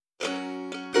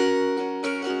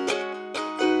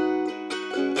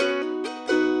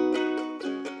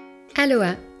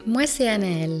Aloha, moi c'est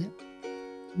Anaëlle.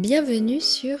 Bienvenue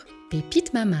sur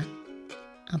Pépite Mama,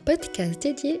 un podcast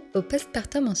dédié au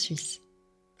postpartum en Suisse.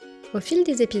 Au fil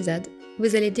des épisodes,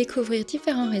 vous allez découvrir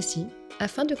différents récits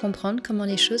afin de comprendre comment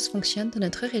les choses fonctionnent dans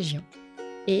notre région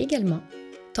et également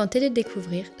tenter de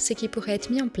découvrir ce qui pourrait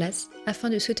être mis en place afin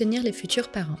de soutenir les futurs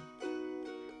parents.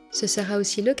 Ce sera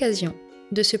aussi l'occasion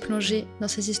de se plonger dans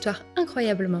ces histoires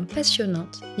incroyablement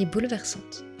passionnantes et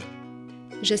bouleversantes.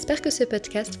 J'espère que ce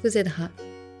podcast vous aidera,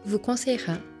 vous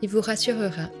conseillera et vous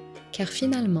rassurera, car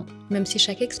finalement, même si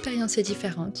chaque expérience est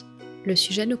différente, le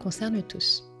sujet nous concerne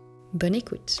tous. Bonne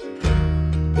écoute.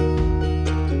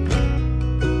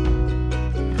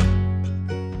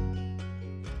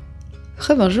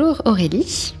 Rebonjour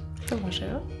Aurélie.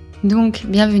 Bonjour. Donc,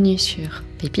 bienvenue sur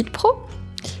Pépite Pro.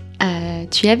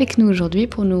 Tu es avec nous aujourd'hui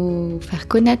pour nous faire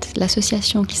connaître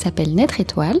l'association qui s'appelle Naître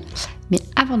Étoile. Mais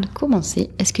avant de commencer,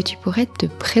 est-ce que tu pourrais te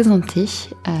présenter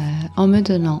en me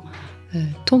donnant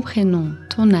ton prénom,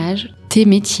 ton âge, tes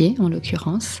métiers en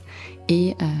l'occurrence,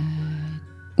 et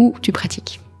où tu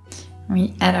pratiques?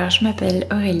 Oui, alors je m'appelle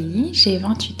Aurélie, j'ai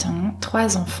 28 ans,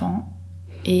 3 enfants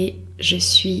et je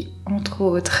suis entre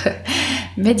autres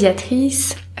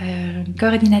médiatrice,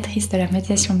 coordinatrice de la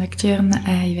médiation nocturne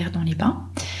à Yverdon-les-Bains.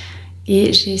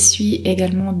 Et je suis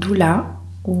également doula,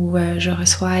 où je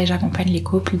reçois et j'accompagne les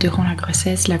couples durant la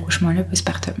grossesse, l'accouchement et le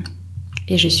postpartum.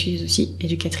 Et je suis aussi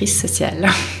éducatrice sociale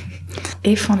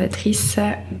et fondatrice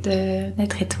de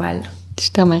Naître Étoile. Je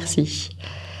te remercie.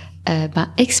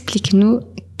 Explique-nous,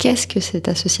 qu'est-ce que cette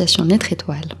association Naître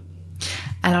Étoile?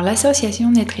 Alors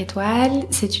l'association Naître Étoile,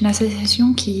 c'est une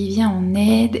association qui vient en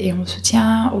aide et en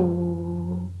soutien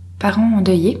aux parents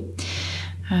endeuillés,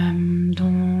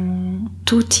 dont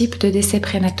tout type de décès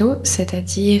prénataux,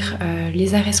 c'est-à-dire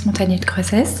les arrêts spontanés de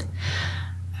grossesse,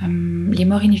 les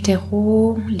morts in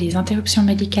utero, les interruptions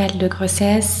médicales de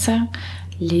grossesse,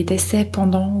 les décès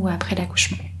pendant ou après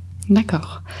l'accouchement.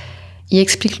 D'accord. Et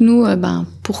explique-nous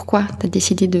pourquoi tu as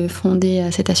décidé de fonder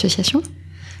cette association.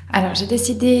 Alors j'ai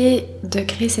décidé de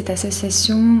créer cette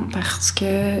association parce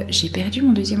que j'ai perdu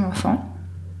mon deuxième enfant.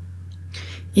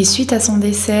 Et suite à son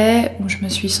décès, où je me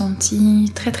suis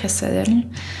sentie très très seule,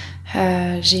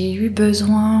 j'ai eu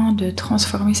besoin de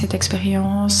transformer cette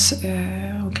expérience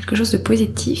en quelque chose de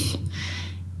positif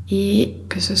et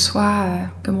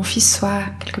que mon fils soit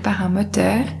quelque part un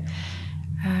moteur.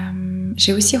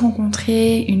 J'ai aussi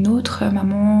rencontré une autre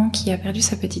maman qui a perdu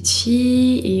sa petite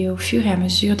fille et au fur et à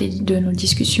mesure de nos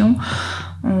discussions,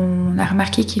 on a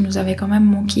remarqué qu'il nous avait quand même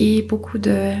manqué beaucoup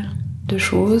de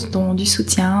choses, dont du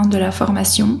soutien, de la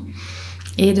formation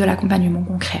et de l'accompagnement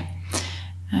concret.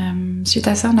 Suite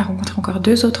à ça, on a rencontré encore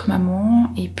 2 autres mamans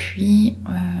et puis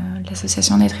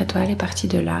l'association Naître Étoile est partie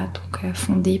de là, donc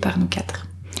fondée par nous 4.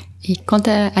 Et quand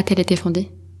a-t-elle été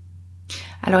fondée?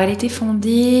 Alors elle a été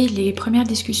fondée, les premières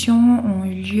discussions ont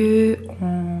eu lieu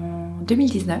en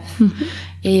 2019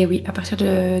 et oui, à partir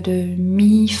de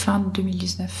mi-fin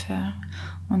 2019,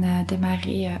 on a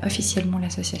démarré officiellement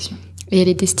l'association. Et elle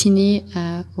est destinée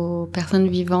aux personnes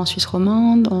vivant en Suisse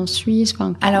romande, en Suisse.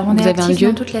 Alors on est actif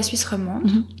dans toute la Suisse romande.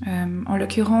 En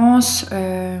l'occurrence,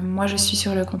 moi je suis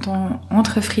sur le canton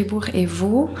entre Fribourg et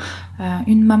Vaud.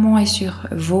 Une maman est sur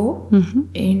Vaud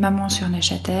et une maman sur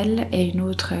Neuchâtel et une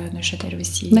autre Neuchâtel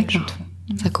aussi. D'accord.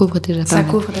 Ça couvre déjà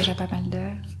pas mal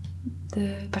de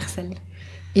parcelles.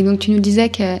 Et donc tu nous disais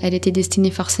qu'elle était destinée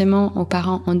forcément aux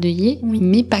parents endeuillés, oui.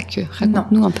 Mais pas que.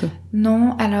 Raconte-nous un peu.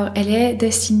 Non, alors elle est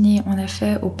destinée en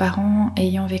effet aux parents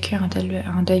ayant vécu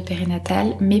un deuil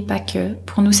périnatal, mais pas que.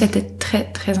 Pour nous, c'était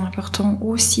très très important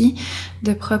aussi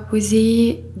de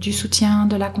proposer du soutien,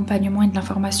 de l'accompagnement et de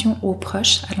l'information aux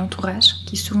proches, à l'entourage,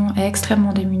 qui souvent est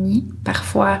extrêmement démunis,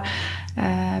 parfois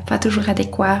pas toujours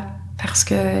adéquats, parce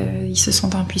qu'ils se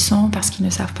sentent impuissants, parce qu'ils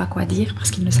ne savent pas quoi dire, parce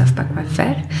qu'ils ne savent pas quoi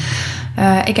faire.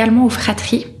 Également aux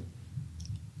fratries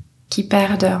qui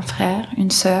perdent un frère, une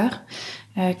sœur,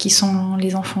 qui sont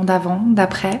les enfants d'avant,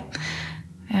 d'après.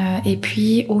 Et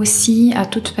puis aussi à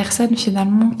toute personne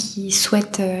finalement qui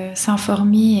souhaite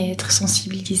s'informer et être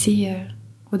sensibilisée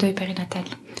au deuil périnatal.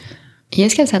 Et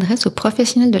est-ce qu'elle s'adresse aux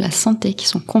professionnels de la santé qui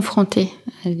sont confrontés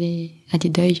à des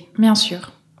deuils? Bien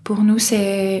sûr. Pour nous,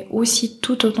 c'est aussi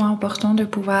tout autant important de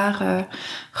pouvoir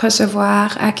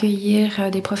recevoir, accueillir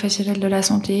des professionnels de la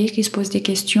santé qui se posent des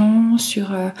questions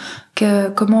sur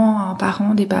comment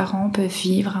des parents peuvent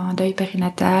vivre un deuil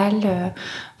périnatal,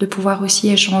 de pouvoir aussi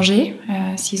échanger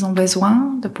s'ils ont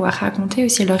besoin, de pouvoir raconter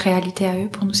aussi leur réalité à eux.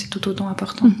 Pour nous, c'est tout autant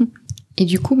important. Et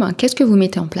du coup, qu'est-ce que vous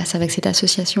mettez en place avec cette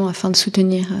association afin de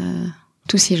soutenir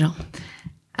tous ces gens?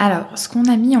 Alors, ce qu'on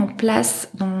a mis en place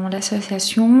dans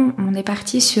l'association, on est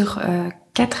parti sur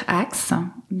 4 axes.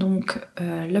 Donc,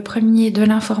 le premier, de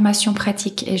l'information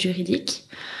pratique et juridique,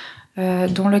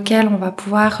 dans lequel on va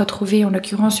pouvoir retrouver, en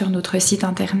l'occurrence sur notre site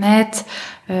internet,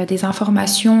 des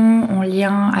informations en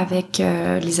lien avec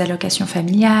les allocations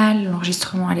familiales,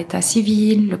 l'enregistrement à l'état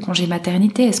civil, le congé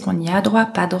maternité, est-ce qu'on y a droit,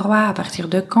 pas droit, à partir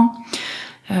de quand,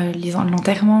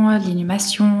 l'enterrement,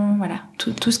 l'inhumation, voilà,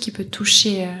 tout ce qui peut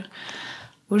toucher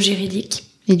au juridique.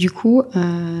 Et du coup,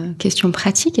 question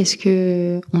pratique, est-ce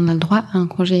que on a le droit à un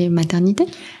congé maternité ?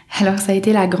 Alors, ça a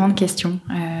été la grande question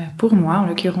pour moi, en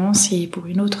l'occurrence, et pour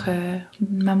une autre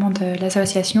maman de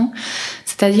l'association.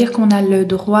 C'est-à-dire qu'on a le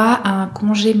droit à un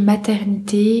congé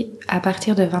maternité à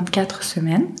partir de 24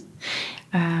 semaines.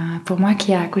 Pour moi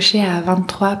qui a accouché à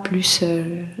 23 plus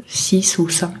 6 ou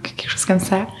 5, quelque chose comme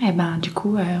ça, et ben du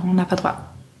coup, on n'a pas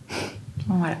droit.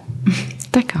 Bon, voilà.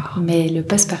 D'accord. Mais le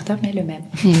postpartum est le même.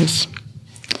 Et oui.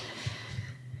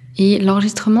 Et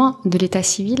l'enregistrement de l'état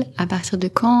civil, à partir de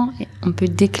quand on peut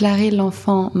déclarer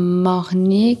l'enfant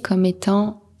mort-né comme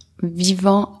étant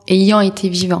vivant, ayant été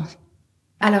vivant ?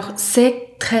 Alors,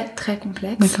 c'est très, très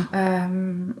complexe.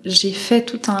 J'ai fait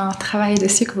tout un travail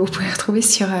dessus que vous pouvez retrouver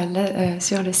sur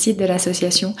le site de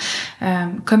l'association.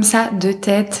 Comme ça, de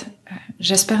tête,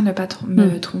 j'espère ne pas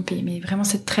me tromper, mais vraiment,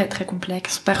 c'est très, très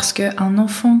complexe parce qu'un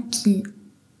enfant qui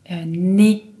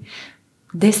naît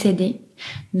décédé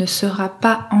ne sera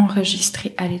pas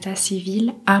enregistré à l'état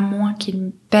civil à moins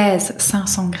qu'il pèse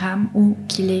 500 grammes ou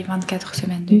qu'il ait 24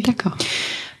 semaines de vie. D'accord.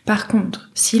 Par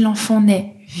contre, si l'enfant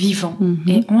naît vivant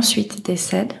et ensuite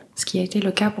décède, ce qui a été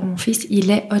le cas pour mon fils, il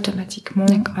est automatiquement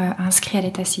inscrit à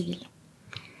l'état civil.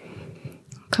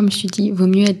 Comme je te dis, vaut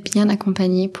mieux être bien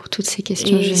accompagné pour toutes ces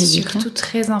questions juridiques. Et surtout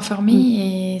très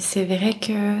informé. Et c'est vrai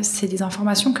que c'est des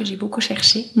informations que j'ai beaucoup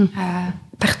cherchées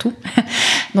partout.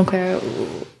 Donc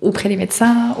auprès des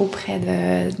médecins, auprès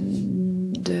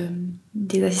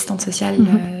des assistantes sociales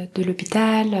de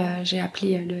l'hôpital. J'ai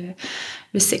appelé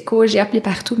le SECO, j'ai appelé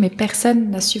partout, mais personne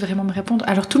n'a su vraiment me répondre.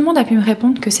 Alors tout le monde a pu me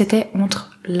répondre que c'était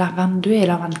entre la 22 et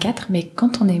la 24, mais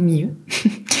quand on est mieux...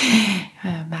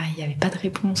 il n'y avait pas de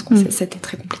réponse, c'était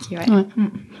très compliqué. Ouais.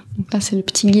 Donc là, c'est le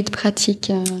petit guide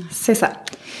pratique. C'est ça.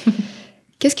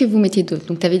 Qu'est-ce que vous mettez d'autre ?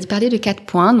 Donc, tu avais parlé de 4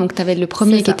 points. Donc, tu avais le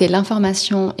premier qui était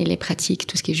l'information et les pratiques,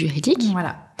 tout ce qui est juridique.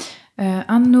 Voilà.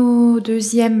 Un de nos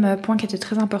deuxièmes points qui était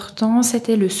très important,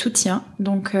 c'était le soutien.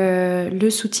 Donc, le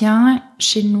soutien,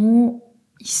 chez nous,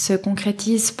 il se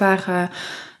concrétise par...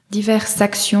 diverses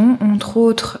actions, entre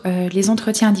autres les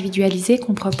entretiens individualisés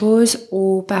qu'on propose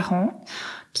aux parents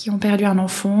qui ont perdu un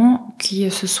enfant, qui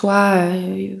ce soit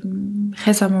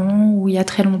récemment ou il y a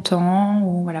très longtemps,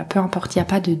 ou voilà, peu importe, il n'y a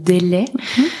pas de délai.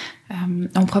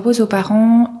 On propose aux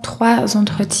parents 3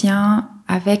 entretiens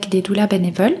avec des doulas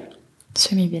bénévoles,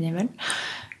 semi-bénévoles,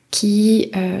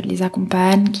 qui les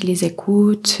accompagnent, qui les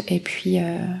écoutent, et puis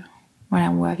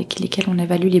voilà, ou avec lesquels on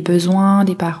évalue les besoins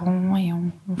des parents et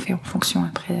on fait en fonction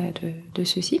après de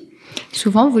ceux-ci.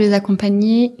 Souvent, vous les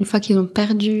accompagnez une fois qu'ils ont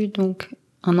perdu donc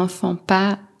un enfant,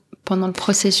 pas pendant le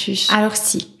processus. Alors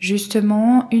si,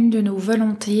 justement, une de nos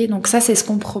volontés, donc ça c'est ce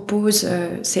qu'on propose,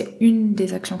 c'est une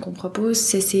des actions qu'on propose,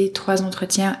 c'est ces 3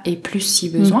 entretiens et plus si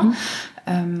besoin.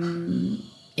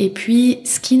 Et puis,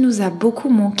 ce qui nous a beaucoup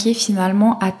manqué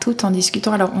finalement à toutes en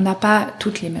discutant, alors on n'a pas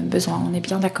toutes les mêmes besoins, on est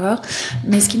bien d'accord,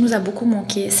 mais ce qui nous a beaucoup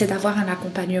manqué, c'est d'avoir un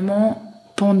accompagnement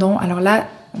pendant, alors là,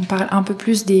 on parle un peu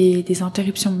plus des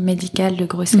interruptions médicales de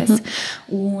grossesse,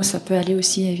 où ça peut aller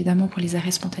aussi évidemment pour les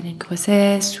arrêts spontanés de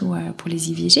grossesse ou pour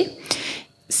les IVG.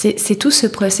 C'est tout ce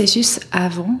processus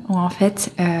avant, où en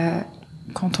fait...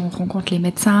 quand on rencontre les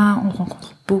médecins, on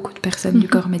rencontre beaucoup de personnes du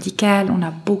corps médical, on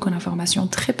a beaucoup d'informations,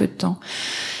 très peu de temps.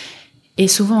 Et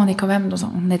souvent, on est quand même dans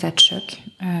un état de choc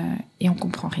et on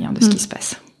comprend rien de ce qui se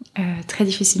passe. Très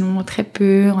difficilement, très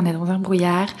peu, on est dans un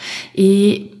brouillard.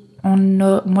 Et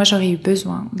moi, j'aurais eu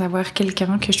besoin d'avoir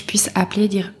quelqu'un que je puisse appeler et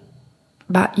dire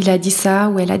il a dit ça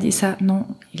ou elle a dit ça. Non,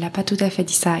 il a pas tout à fait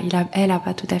dit ça. Elle a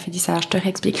pas tout à fait dit ça. Alors, je te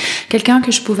réexplique. Quelqu'un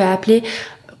que je pouvais appeler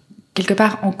quelque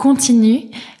part en continu,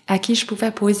 à qui je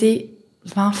pouvais poser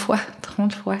 20 fois,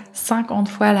 30 fois, 50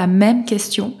 fois la même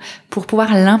question pour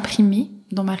pouvoir l'imprimer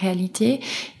dans ma réalité.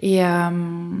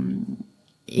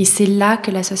 Et c'est là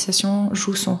que l'association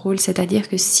joue son rôle, c'est-à-dire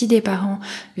que si des parents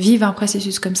vivent un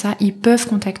processus comme ça, ils peuvent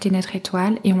contacter Notre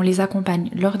Étoile et on les accompagne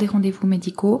lors des rendez-vous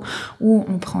médicaux où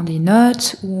on prend des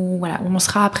notes, où on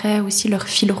sera après aussi leur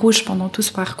fil rouge pendant tout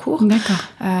ce parcours.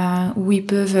 D'accord. Où ils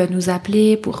peuvent nous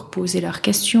appeler pour poser leurs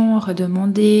questions,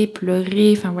 redemander,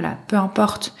 pleurer, peu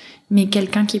importe, mais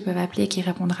quelqu'un qui peut appeler et qui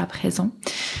répondra présent.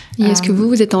 Et est-ce que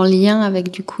vous êtes en lien avec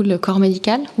du coup le corps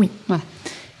médical ? Oui. Ouais.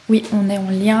 Oui, on est en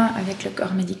lien avec le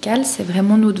corps médical, c'est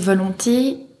vraiment notre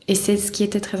volonté. Et c'est ce qui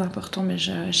était très important, mais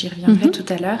j'y reviendrai tout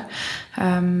à l'heure.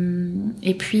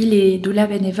 Et puis les doulas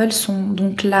bénévoles sont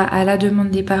donc là à la demande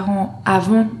des parents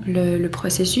avant le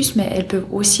processus, mais elles peuvent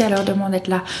aussi à leur demande être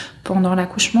là pendant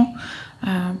l'accouchement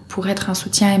pour être un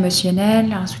soutien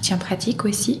émotionnel, un soutien pratique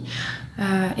aussi,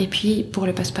 et puis pour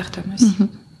le postpartum aussi.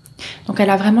 Donc on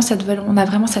a vraiment cette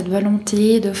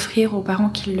volonté d'offrir aux parents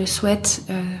qui le souhaitent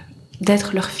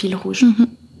d'être leur fil rouge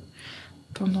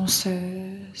pendant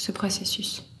ce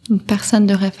processus. Une personne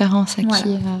de référence à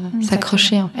qui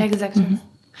s'accrocher en fait. Exactement.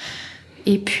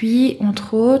 Et puis,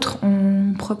 entre autres,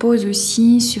 on propose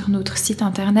aussi sur notre site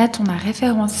internet, on a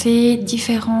référencé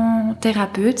différents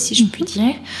thérapeutes, si je puis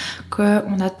dire,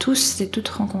 qu'on a tous et toutes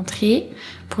rencontrés.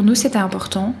 Pour nous, c'était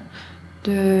important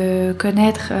de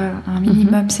connaître un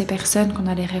minimum ces personnes qu'on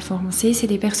allait référencer. C'est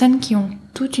des personnes qui ont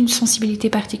toute une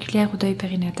sensibilité particulière au deuil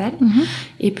périnatal.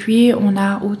 Et puis, on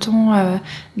a autant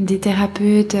des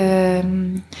thérapeutes...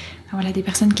 Voilà, des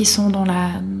personnes qui sont dans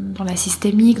la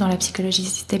systémique, dans la psychologie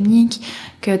systémique,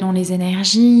 que dans les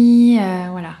énergies,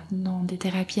 voilà, dans des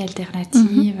thérapies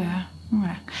alternatives.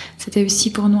 Voilà. C'était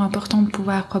aussi pour nous important de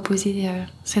pouvoir proposer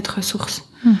cette ressource.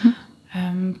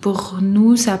 Pour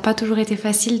nous, ça n'a pas toujours été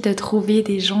facile de trouver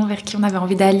des gens vers qui on avait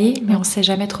envie d'aller, mais on ne sait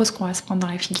jamais trop ce qu'on va se prendre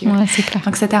dans la figure. Ouais, c'est clair.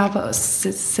 Donc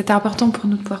c'était important pour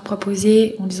nous de pouvoir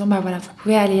proposer en disant, bah voilà, vous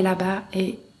pouvez aller là-bas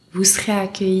et vous serez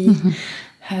accueillis.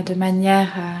 De manière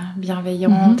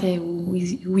bienveillante et où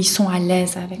ils sont à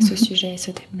l'aise avec ce sujet et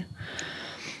ce thème.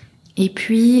 Et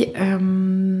puis,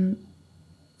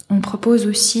 on propose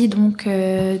aussi donc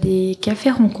des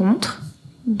cafés-rencontres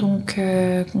donc,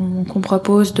 qu'on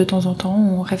propose de temps en temps.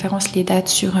 On référence les dates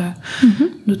sur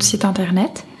notre site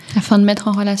internet. Afin de mettre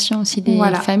en relation aussi des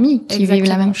familles qui vivent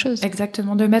la même chose.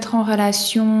 Exactement, de mettre en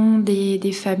relation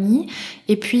des familles.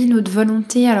 Et puis notre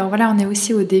volonté, alors voilà, on est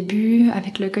aussi au début,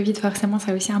 avec le Covid forcément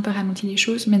ça a aussi un peu ralenti les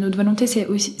choses, mais notre volonté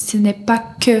ce n'est pas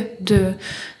que de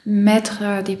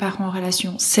mettre des parents en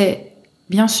relation, c'est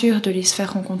bien sûr de les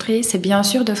faire rencontrer, c'est bien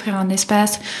sûr d'offrir un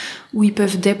espace où ils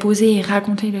peuvent déposer et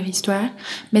raconter leur histoire,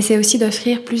 mais c'est aussi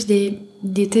d'offrir plus des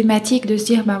thématiques, de se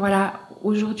dire, bah voilà,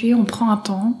 aujourd'hui on prend un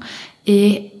temps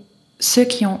et ceux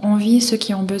qui ont envie, ceux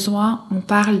qui ont besoin, on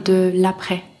parle de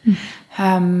l'après.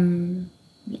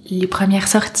 Les premières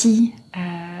sorties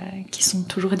qui sont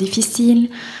toujours difficiles.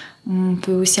 On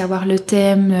peut aussi avoir le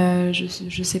thème,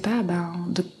 je sais pas,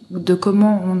 de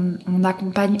comment on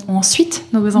accompagne ensuite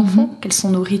nos enfants. Quels sont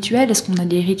nos rituels? Est-ce qu'on a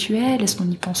des rituels? Est-ce qu'on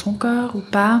y pense encore ou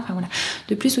pas? Enfin voilà.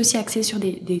 De plus aussi axé sur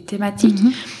des thématiques.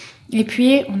 Et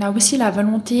puis on a aussi la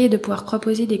volonté de pouvoir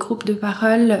proposer des groupes de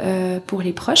parole pour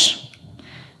les proches,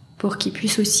 pour qu'ils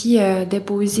puissent aussi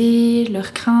déposer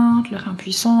leurs craintes, leur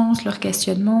impuissance, leurs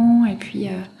questionnements, et puis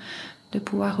de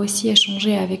pouvoir aussi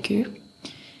échanger avec eux.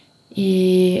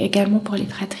 Et également pour les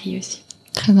fratries aussi.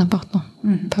 Très important.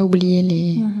 Pas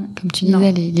oublier comme tu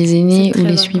disais, les aînés ou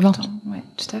les suivants. Oui,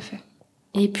 tout à fait.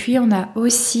 Et puis on a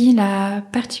aussi la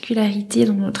particularité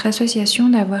dans notre association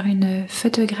d'avoir une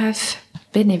photographe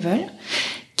bénévole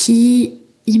qui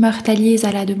immortalise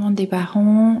à la demande des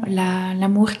parents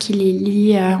l'amour qui les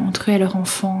lie entre eux et leur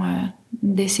enfant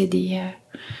décédé,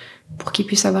 pour qu'ils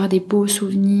puissent avoir des beaux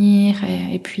souvenirs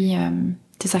et puis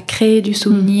ça crée du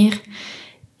souvenir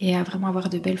et à vraiment avoir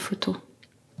de belles photos.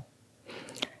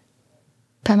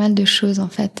 Pas mal de choses en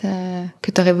fait que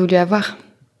tu aurais voulu avoir.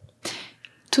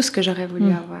 Tout ce que j'aurais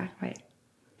voulu avoir, ouais.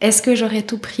 Est-ce que j'aurais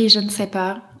tout pris? Je ne sais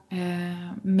pas,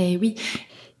 mais oui.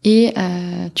 Et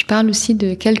tu parles aussi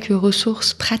de quelques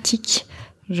ressources pratiques.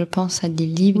 Je pense à des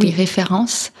livres, des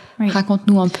références.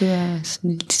 Raconte-nous un peu ce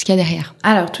qu'il y a derrière.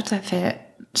 Alors, tout à fait.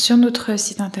 Sur notre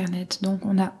site internet, donc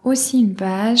on a aussi une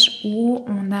page où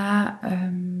on a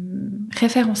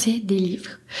référencé des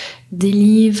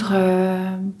livres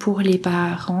pour les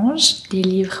parents, des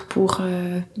livres pour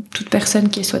toute personne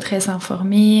qui souhaiterait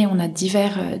s'informer. On a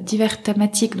divers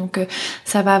thématiques, donc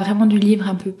ça va vraiment du livre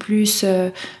un peu plus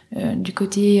du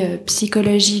côté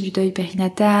psychologie du deuil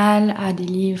périnatal à des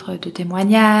livres de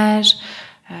témoignages.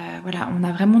 Voilà, on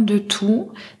a vraiment de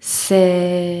tout.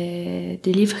 C'est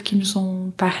des livres qui nous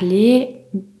ont parlé,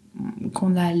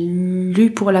 qu'on a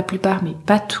lus pour la plupart, mais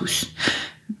pas tous,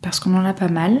 parce qu'on en a pas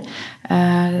mal.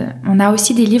 On a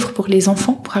aussi des livres pour les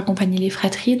enfants, pour accompagner les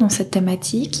fratries dans cette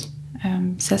thématique.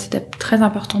 Ça, c'était très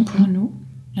important pour nous.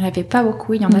 Il n'y en avait pas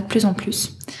beaucoup, il y en a de plus en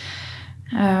plus.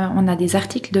 On a des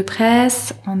articles de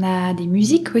presse, on a des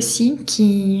musiques aussi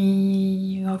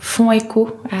qui font écho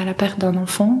à la perte d'un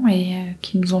enfant et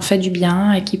qui nous ont fait du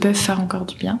bien et qui peuvent faire encore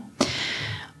du bien.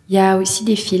 Il y a aussi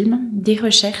des films, des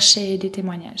recherches et des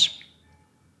témoignages.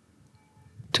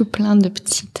 Tout plein de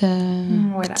petites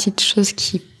choses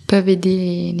qui peuvent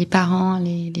aider les parents,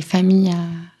 les familles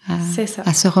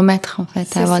à se remettre, en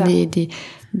fait, à avoir des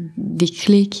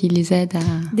clés qui les aident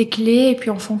à... Des clés, et puis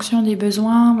en fonction des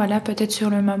besoins, voilà, peut-être sur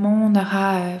le moment, on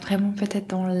aura vraiment peut-être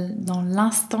dans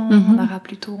l'instant, on aura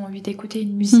plutôt envie d'écouter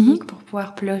une musique pour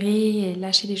pouvoir pleurer et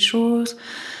lâcher des choses.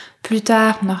 Plus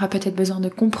tard, on aura peut-être besoin de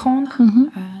comprendre,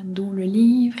 d'où le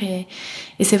livre.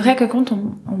 Et c'est vrai que quand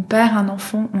on perd un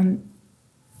enfant,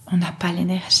 on n'a pas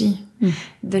l'énergie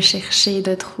de chercher,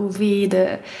 de trouver,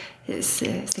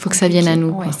 faut que ça vienne à nous.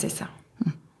 Ouais, quoi. c'est ça.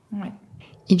 Ouais.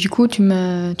 Et du coup,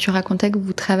 tu racontais que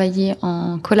vous travaillez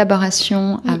en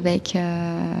collaboration avec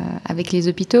les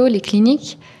hôpitaux, les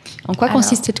cliniques. En quoi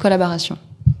consiste cette collaboration ?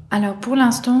 Alors, pour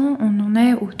l'instant, on en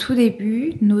est au tout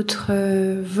début. Notre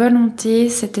volonté,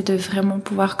 c'était de vraiment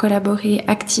pouvoir collaborer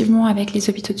activement avec les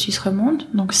hôpitaux de Suisse romande,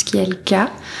 donc ce qui est le cas.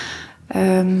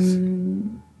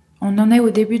 On en est au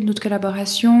début de notre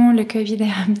collaboration. Le Covid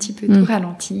a un petit peu tout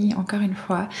ralenti, encore une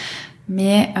fois.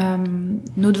 Mais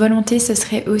notre volonté, ce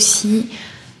serait aussi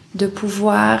de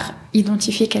pouvoir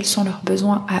identifier quels sont leurs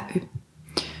besoins à eux.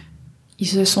 Ils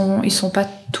sont pas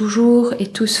toujours et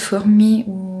tous formés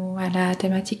à la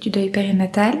thématique du deuil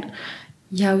périnatal.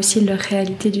 Il y a aussi leur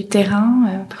réalité du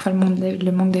terrain, parfois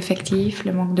le manque d'effectifs,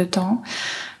 le manque de temps.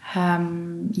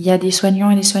 Il y a des soignants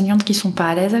et des soignantes qui sont pas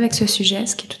à l'aise avec ce sujet,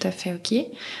 ce qui est tout à fait ok.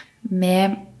 Mais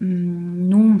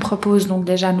nous, on propose donc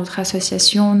déjà notre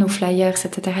association, nos flyers,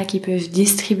 etc., qui peuvent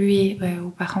distribuer aux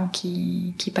parents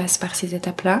qui passent par ces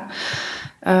étapes-là.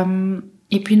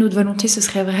 Et puis notre volonté, ce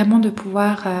serait vraiment de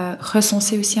pouvoir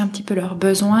recenser aussi un petit peu leurs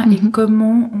besoins et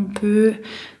comment on peut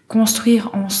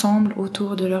construire ensemble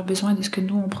autour de leurs besoins et de ce que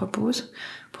nous on propose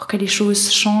pour que les choses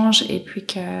changent et puis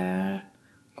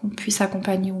qu'on puisse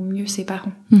accompagner au mieux ces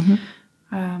parents.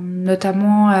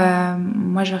 Notamment,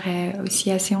 moi j'aurais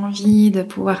aussi assez envie de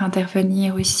pouvoir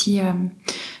intervenir aussi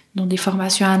dans des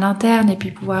formations à l'interne et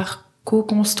puis pouvoir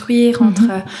co-construire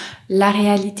entre la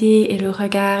réalité et le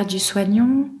regard du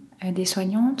soignant, des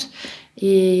soignantes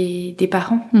et des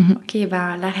parents. Ok,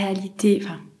 la réalité,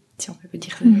 si on peut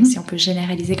dire, si on peut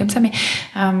généraliser comme ça, mais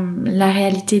la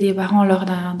réalité des parents lors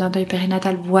d'un deuil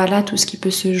périnatal, voilà tout ce qui peut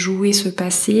se jouer, se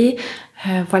passer.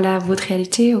 Voilà votre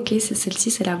réalité, ok, c'est celle-ci,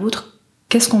 c'est la vôtre.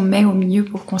 Qu'est-ce qu'on met au milieu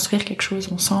pour construire quelque chose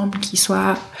ensemble qui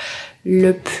soit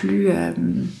le plus,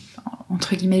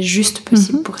 entre guillemets, juste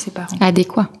possible pour ses parents.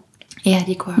 Adéquat. Et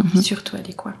adéquat, oui, surtout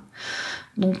adéquat.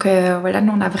 Donc voilà,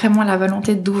 nous on a vraiment la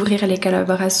volonté d'ouvrir les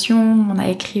collaborations. On a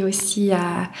écrit aussi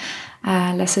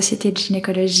à la Société de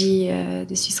gynécologie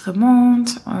de Suisse romande.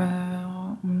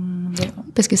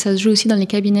 Parce que ça se joue aussi dans les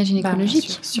cabinets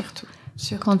gynécologiques. Surtout.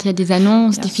 Quand il y a des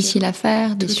annonces difficiles à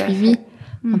faire, des suivis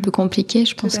un peu compliqués,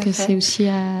 je pense que c'est aussi,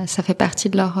 ça fait partie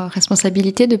de leur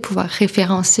responsabilité de pouvoir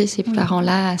référencer ces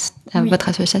parents-là à votre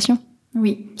association.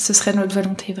 Oui, ce serait notre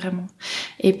volonté vraiment.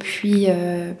 Et puis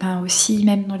aussi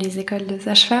même dans les écoles de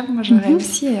sage-femme, moi j'aurais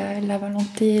aussi la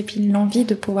volonté et puis l'envie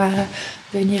de pouvoir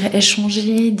venir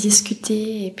échanger,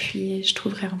 discuter, et puis je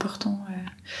trouverais important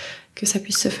que ça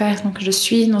puisse se faire. Donc je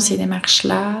suis dans ces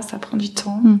démarches-là, ça prend du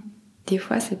temps. Des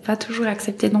fois c'est pas toujours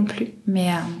accepté non plus,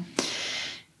 mais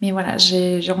voilà,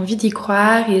 j'ai envie d'y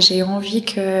croire et j'ai envie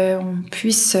qu'on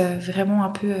puisse vraiment un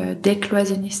peu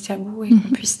décloisonner ce tabou et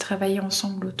qu'on puisse travailler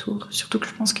ensemble autour. Surtout que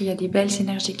je pense qu'il y a des belles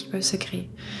synergies qui peuvent se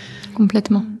créer.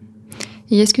 Complètement.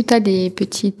 Et est-ce que tu as des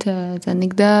petites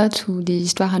anecdotes ou des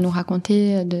histoires à nous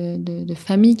raconter de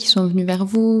familles qui sont venues vers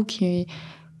vous,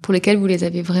 pour lesquelles vous les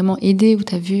avez vraiment aidées, où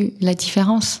tu as vu la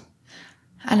différence ?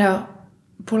 Alors,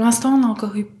 pour l'instant, on a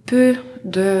encore eu peu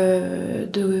de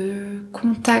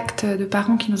contacts de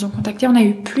parents qui nous ont contactés. On a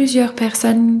eu plusieurs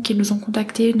personnes qui nous ont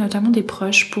contactés, notamment des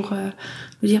proches, pour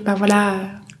nous dire,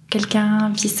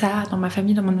 quelqu'un vit ça dans ma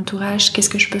famille, dans mon entourage, qu'est-ce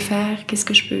que je peux faire, qu'est-ce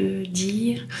que je peux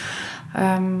dire.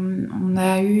 On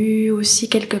a eu aussi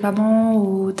quelques mamans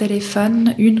au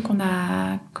téléphone, une que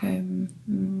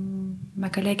ma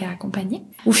collègue a accompagnée,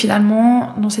 où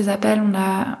finalement, dans ces appels,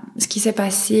 ce qui s'est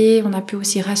passé, on a pu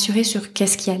aussi rassurer sur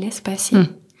qu'est-ce qui allait se passer.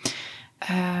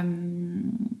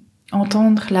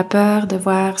 Entendre la peur de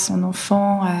voir son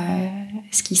enfant,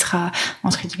 est-ce qu'il sera,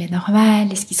 entre guillemets, normal,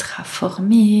 est-ce qu'il sera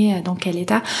formé, dans quel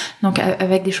état. Donc,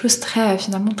 avec des choses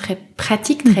finalement très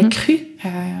pratiques, très crues,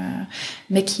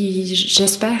 mais qui,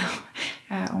 j'espère,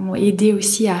 ont aidé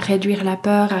aussi à réduire la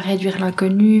peur, à réduire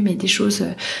l'inconnu, mais des choses,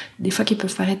 des fois qui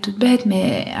peuvent paraître toutes bêtes,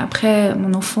 mais après,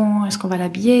 mon enfant, est-ce qu'on va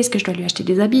l'habiller? Est-ce que je dois lui acheter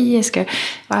des habits?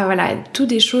 Voilà, toutes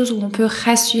des choses où on peut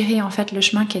rassurer, en fait, le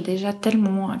chemin qui est déjà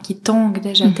tellement, qui tangue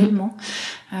déjà tellement,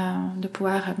 de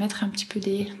pouvoir mettre un petit peu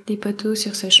des poteaux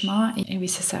sur ce chemin. Et oui,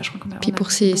 c'est ça, je crois qu'on a. Puis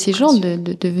pour ces gens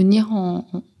de venir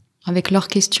avec leurs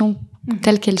questions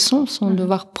telles qu'elles sont, sans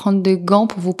devoir prendre de gants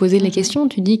pour vous poser les questions.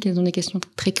 Tu dis qu'elles ont des questions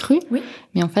très crues,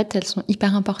 mais en fait, elles sont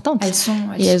hyper importantes.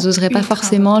 Elles n'oseraient pas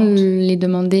forcément les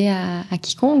demander à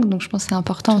quiconque. Donc, je pense que c'est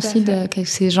important aussi que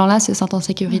ces gens-là se sentent en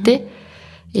sécurité.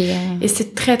 Et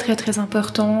c'est très, très, très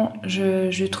important,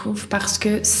 je trouve, parce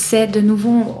que c'est de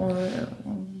nouveau...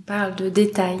 On parle de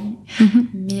détails,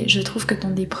 mais je trouve que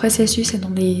dans des processus et dans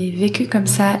des vécus comme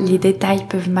ça, les détails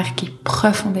peuvent marquer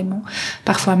profondément,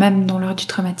 parfois même dans l'heure du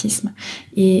traumatisme.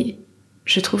 Et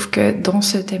je trouve que dans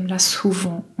ce thème-là,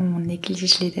 souvent, on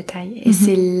néglige les détails. Et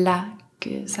c'est là que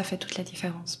ça fait toute la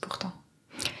différence, pourtant.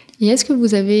 Et est-ce que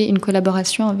vous avez une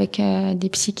collaboration avec des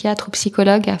psychiatres ou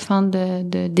psychologues afin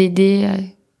d'aider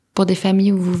pour des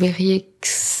familles où vous verriez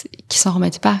qu'ils s'en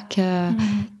remettent pas,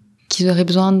 qu'ils auraient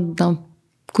besoin d'un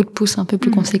coup de pouce un peu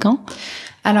plus conséquent?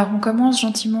 Alors, on commence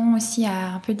gentiment aussi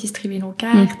à un peu distribuer nos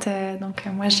cartes. Donc,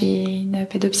 moi, j'ai une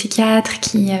pédopsychiatre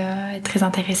qui est très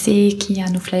intéressée, qui a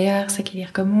nos flyers, sait qui les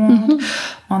recommande.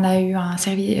 On a eu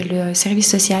le service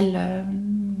social,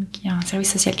 qui a un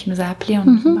service social qui nous a appelés.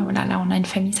 On dit, voilà, là, on a une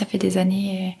famille, ça fait des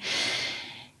années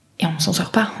et on s'en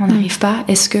sort pas, on n'arrive pas.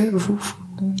 Est-ce que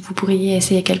vous pourriez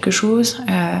essayer quelque chose?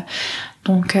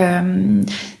 Donc,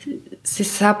 c'est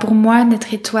ça pour moi,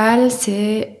 notre étoile,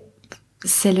 c'est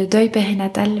le deuil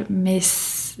périnatal, mais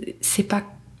c'est pas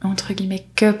entre guillemets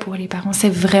que pour les parents, c'est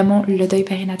vraiment le deuil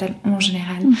périnatal en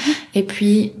général. Et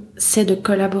puis c'est de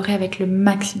collaborer avec le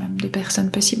maximum de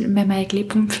personnes possibles, même avec les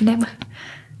pompes funèbres.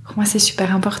 Pour moi, c'est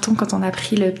super important. Quand on a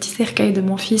pris le petit cercueil de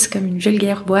mon fils comme une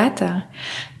vulgaire boîte,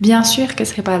 bien sûr que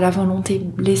ce serait pas la volonté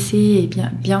blessée, et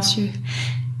bien sûr,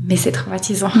 mais c'est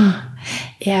traumatisant.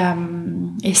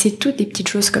 Et c'est toutes des petites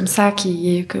choses comme ça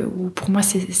où pour moi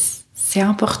c'est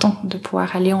important de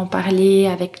pouvoir aller en parler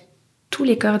avec tous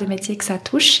les corps de métier que ça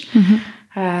touche,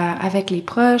 avec les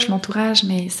proches, l'entourage,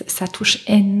 mais ça touche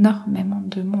énormément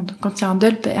de monde. Quand il y a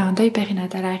un deuil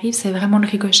périnatal arrive, c'est vraiment le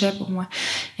ricochet pour moi.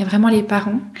 Il y a vraiment les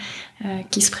parents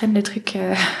qui se prennent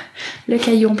le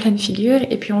caillou en pleine figure,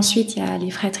 et puis ensuite il y a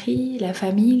les fratries, la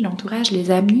famille, l'entourage,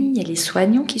 les amis, il y a les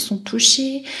soignants qui sont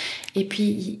touchés, et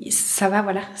puis ça va,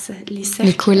 voilà, les cercles,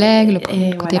 les collègues,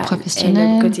 le côté professionnel.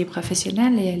 Et le côté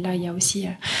professionnel, et là il y a aussi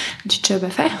du job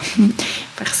à faire,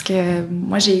 parce que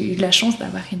moi j'ai eu la chance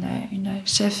d'avoir une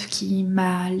chef qui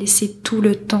m'a laissé tout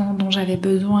le temps dont j'avais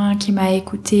besoin, qui m'a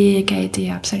écoutée, et qui a été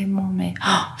absolument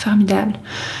formidable.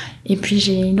 Et puis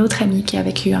j'ai une autre amie qui a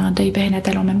vécu un deuil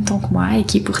périnatal en même temps que moi et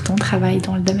qui pourtant travaille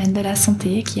dans le domaine de la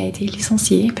santé, qui a été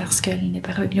licenciée parce qu'elle n'est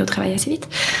pas revenue au travail assez vite.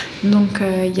 Donc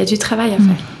il y a du travail à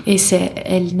faire. Et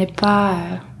elle n'est pas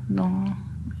dans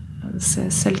ce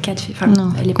seul cas de figure.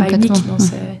 Enfin, elle n'est pas unique dans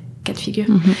ce cas de figure.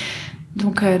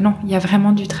 Donc non, il y a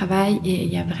vraiment du travail et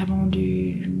il y a vraiment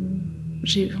il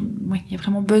y a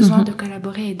vraiment besoin de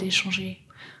collaborer et d'échanger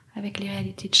avec les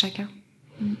réalités de chacun.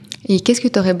 Et qu'est-ce que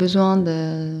tu aurais besoin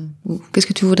qu'est-ce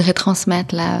que tu voudrais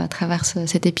transmettre là à travers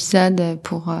cet épisode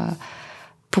pour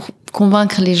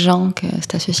convaincre les gens que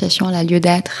cette association a lieu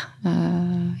d'être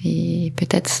et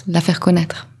peut-être la faire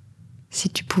connaître,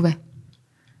 si tu pouvais?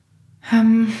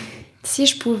 Si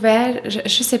je pouvais,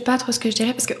 je sais pas trop ce que je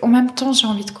dirais, parce qu'en même temps j'ai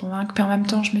envie de convaincre, puis en même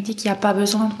temps je me dis qu'il n'y a pas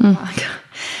besoin de convaincre.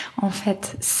 En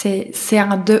fait,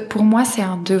 pour moi c'est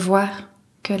un devoir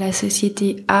que la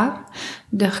société a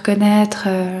de reconnaître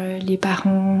les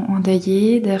parents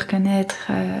endeuillés, de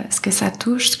reconnaître ce que ça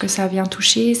touche, ce que ça vient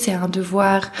toucher. C'est un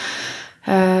devoir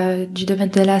du domaine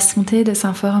de la santé de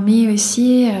s'informer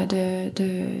aussi,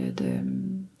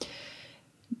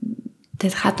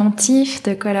 d'être attentif,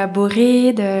 de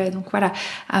collaborer, donc voilà.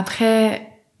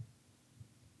 Après,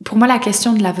 pour moi, la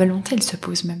question de la volonté, elle se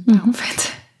pose même pas, en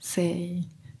fait.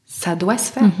 Ça doit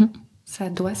se faire. Ça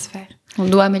doit se faire. On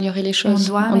doit améliorer les choses.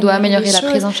 On doit améliorer la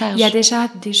prise en charge. Il y a déjà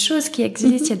des choses qui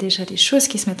existent, il y a déjà des choses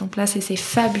qui se mettent en place et c'est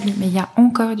fabuleux, mais il y a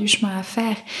encore du chemin à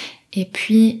faire. Et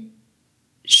puis,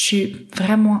 je suis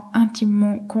vraiment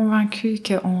intimement convaincue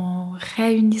qu'en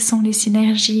réunissant les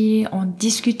synergies, en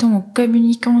discutant, en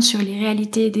communiquant sur les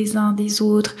réalités des uns des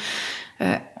autres,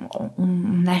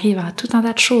 on arrive à tout un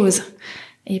tas de choses.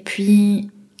 Et puis,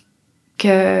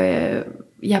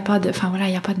 il y a pas de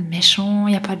méchant,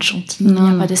 il y a pas de gentil, il y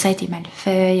a pas de ça a été mal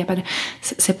fait, il y a pas de,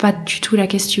 c'est pas du tout la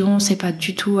question, c'est pas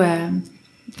du tout,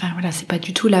 c'est pas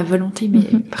du tout la volonté, mais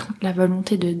par contre la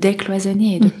volonté de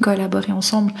décloisonner et de collaborer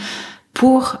ensemble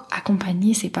pour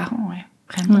accompagner ses parents,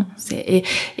 vraiment.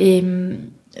 Et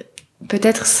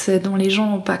peut-être ce dont les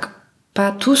gens ont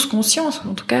pas tous conscience,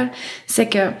 en tout cas, c'est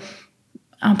que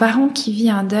un parent qui vit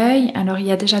un deuil, alors il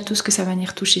y a déjà tout ce que ça va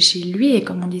venir toucher chez lui, et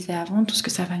comme on disait avant, tout ce que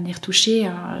ça va venir toucher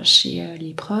chez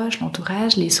les proches,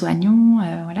 l'entourage, les soignants,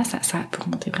 voilà, ça peut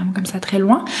remonter vraiment comme ça très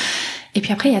loin. Et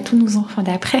puis après, il y a tous nos enfants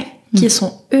d'après, qui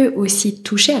sont eux aussi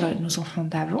touchés, alors nos enfants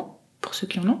d'avant, pour ceux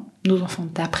qui en ont, nos enfants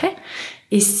d'après.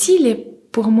 Et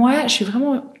pour moi, je suis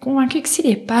vraiment convaincue que si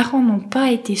les parents n'ont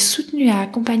pas été soutenus à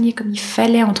accompagner comme il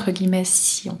fallait, entre guillemets,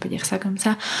 si on peut dire ça comme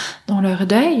ça, dans leur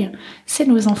deuil, c'est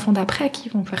nos enfants d'après qui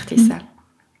vont porter ça.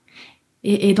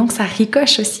 Et donc ça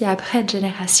ricoche aussi après de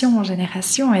génération en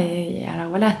génération. Et alors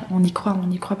voilà, on y croit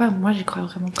pas. Moi, j'y crois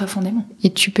vraiment profondément.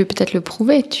 Et tu peux peut-être le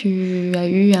prouver. Tu as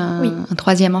eu un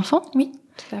troisième enfant ? Oui,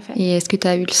 tout à fait. Et est-ce que tu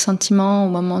as eu le sentiment au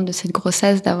moment de cette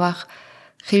grossesse d'avoir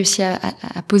réussi à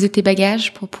poser tes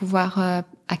bagages pour pouvoir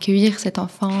accueillir cet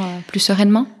enfant plus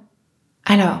sereinement ?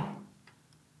 Alors,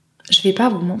 je vais pas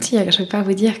vous mentir, je vais pas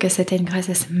vous dire que c'était une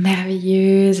grossesse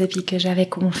merveilleuse et puis que j'avais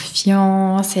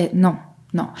confiance. Non.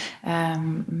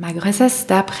 Ma grossesse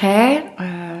d'après,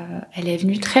 elle est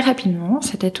venue très rapidement.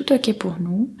 C'était tout ok pour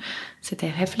nous. C'était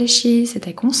réfléchi,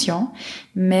 c'était conscient.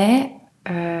 Mais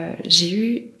j'ai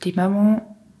eu des moments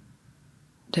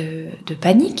de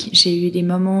panique. J'ai eu des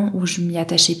moments où je m'y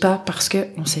attachais pas parce que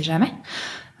on sait jamais.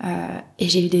 Et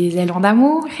j'ai eu des élans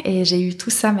d'amour et j'ai eu tout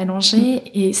ça mélangé.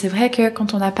 Et c'est vrai que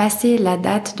quand on a passé la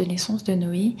date de naissance de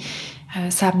Noé,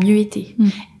 ça a mieux été.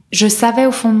 Je savais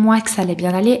au fond de moi que ça allait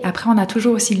bien aller. Après, on a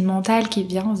toujours aussi le mental qui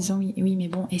vient en se disant oui, mais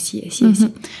bon, et si.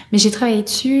 Mais j'ai travaillé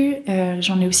dessus.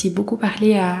 J'en ai aussi beaucoup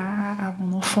parlé à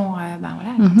mon enfant,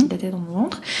 quand il était dans mon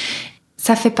ventre.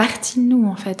 Ça fait partie de nous,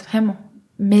 en fait, vraiment.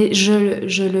 Mais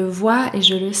je le vois et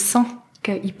je le sens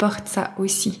qu'il porte ça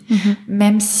aussi.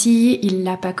 Même si il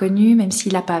l'a pas connu, même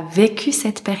s'il a pas vécu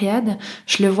cette période,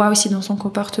 je le vois aussi dans son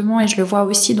comportement et je le vois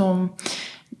aussi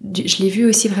je l'ai vu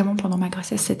aussi vraiment pendant ma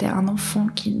grossesse. C'était un enfant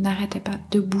qui n'arrêtait pas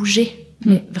de bouger.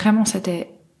 Mais vraiment, c'était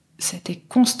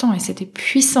constant et c'était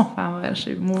puissant. Enfin,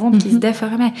 j'ai mon ventre qui se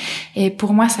déformait. Et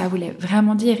pour moi, ça voulait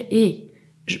vraiment dire,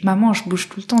 maman, je bouge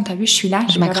tout le temps, t'as vu, je suis là.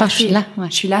 Je m'accroche, je suis là. Ouais.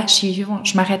 Je suis là, je suis vivant.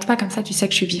 Je m'arrête pas comme ça, tu sais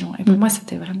que je suis vivant. Et pour moi,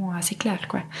 c'était vraiment assez clair,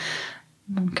 quoi.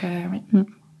 Donc, oui.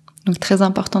 Donc, très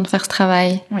important de faire ce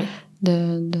travail. Oui.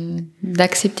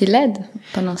 D'accepter l'aide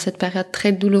pendant cette période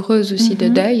très douloureuse aussi de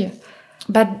deuil.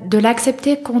 De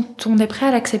l'accepter quand on est prêt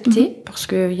à l'accepter, parce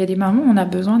qu'il y a des moments où on a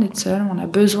besoin d'être seul, on a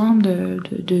besoin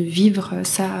de vivre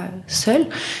ça seul,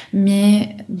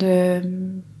 mais de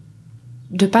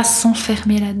pas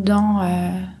s'enfermer là-dedans,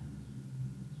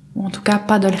 ou en tout cas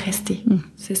pas de le rester,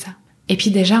 c'est ça. Et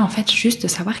puis déjà, en fait, juste de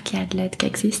savoir qu'il y a de l'aide qui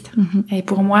existe. Et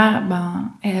pour moi,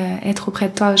 être auprès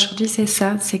de toi aujourd'hui, c'est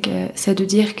ça, c'est de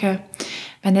dire que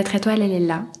Notre Étoile,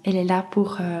 elle est là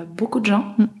pour beaucoup de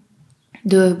gens,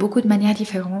 de beaucoup de manières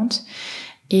différentes.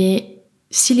 Et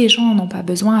si les gens n'en ont pas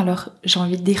besoin, alors j'ai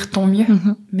envie de dire tant mieux.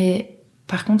 Mais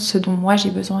par contre, ce dont moi j'ai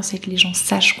besoin, c'est que les gens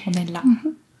sachent qu'on est là,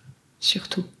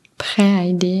 surtout. Prêt à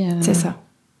aider c'est ça.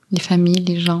 Les familles,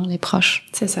 les gens, les proches.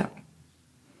 C'est ça.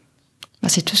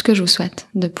 C'est tout ce que je vous souhaite,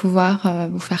 de pouvoir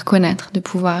vous faire connaître, de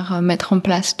pouvoir mettre en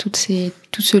place tout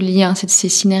ce lien, ces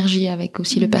synergies avec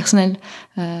aussi le personnel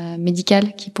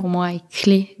médical qui pour moi est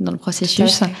clé dans le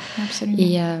processus.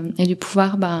 Et de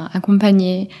pouvoir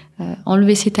accompagner,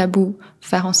 enlever ces tabous,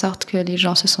 faire en sorte que les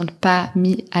gens se sentent pas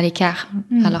mis à l'écart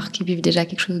alors qu'ils vivent déjà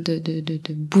quelque chose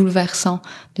de bouleversant,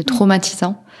 de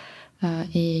traumatisant.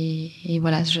 Et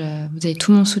voilà, vous avez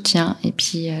tout mon soutien et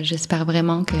puis j'espère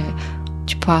vraiment que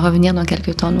tu pourras revenir dans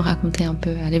quelques temps nous raconter un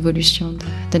peu l'évolution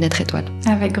de Notre Étoile.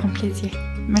 Avec grand plaisir.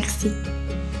 Merci.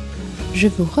 Je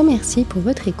vous remercie pour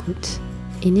votre écoute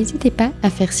et n'hésitez pas à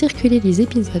faire circuler les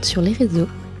épisodes sur les réseaux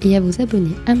et à vous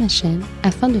abonner à ma chaîne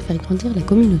afin de faire grandir la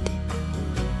communauté.